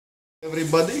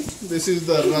Everybody, this is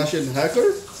the Russian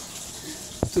hacker.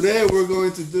 Today we're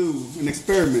going to do an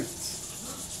experiment.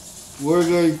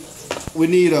 We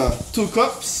need 2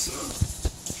 cups,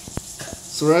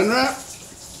 saran wrap,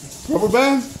 rubber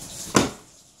band,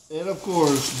 and of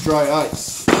course dry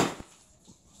ice.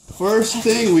 First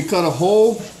thing, we cut a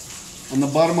hole on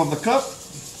the bottom of the cup.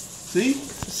 See?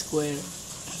 Square.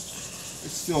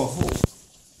 It's still a hole.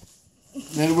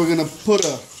 Then we're gonna put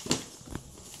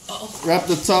wrap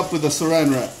the top with a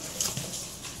saran wrap.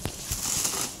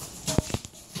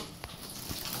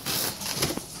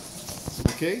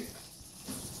 Okay,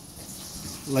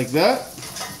 like that.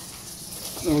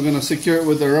 Then we're gonna secure it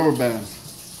with the rubber band.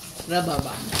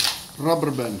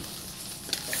 Rubber band.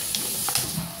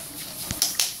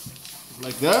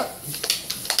 Like that.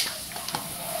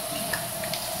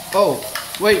 Oh,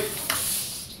 wait.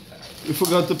 We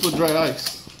forgot to put dry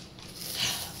ice.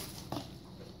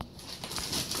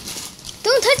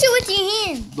 Don't touch it with your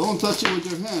hand. Don't touch it with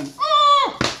your hand.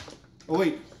 Oh,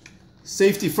 wait.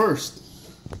 Safety first.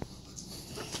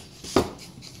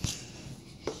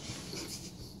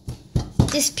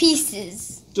 Just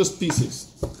pieces. Just pieces.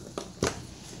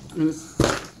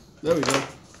 There we go.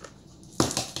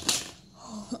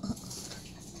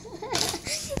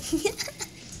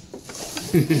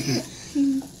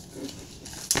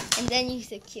 And then you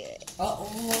secure it.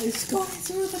 Uh-oh, it's going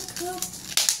through the cup.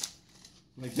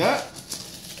 Like that.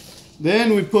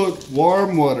 Then we put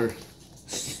warm water.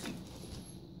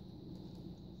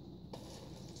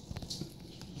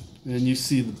 And you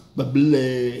see the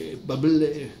bubbly.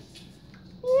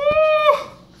 Woo!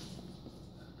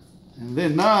 And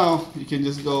then now you can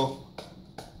just go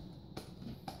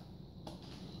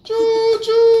choo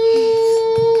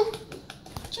choo,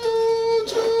 choo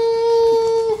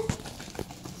choo.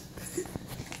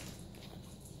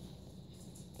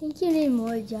 Think you need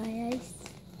more dry ice?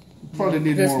 Probably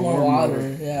need There's more more warm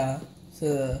water, yeah.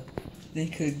 So they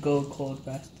could go cold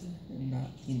faster and not,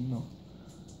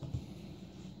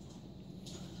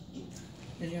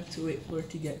 Then you have to wait for it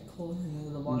to get cold and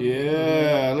then the water.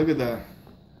 Yeah, look at that.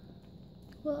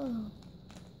 Whoa.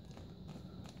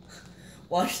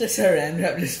 Watch the saran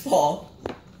wrap just fall.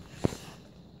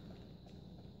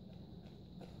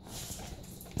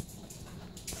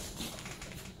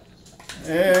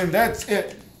 And that's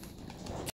it.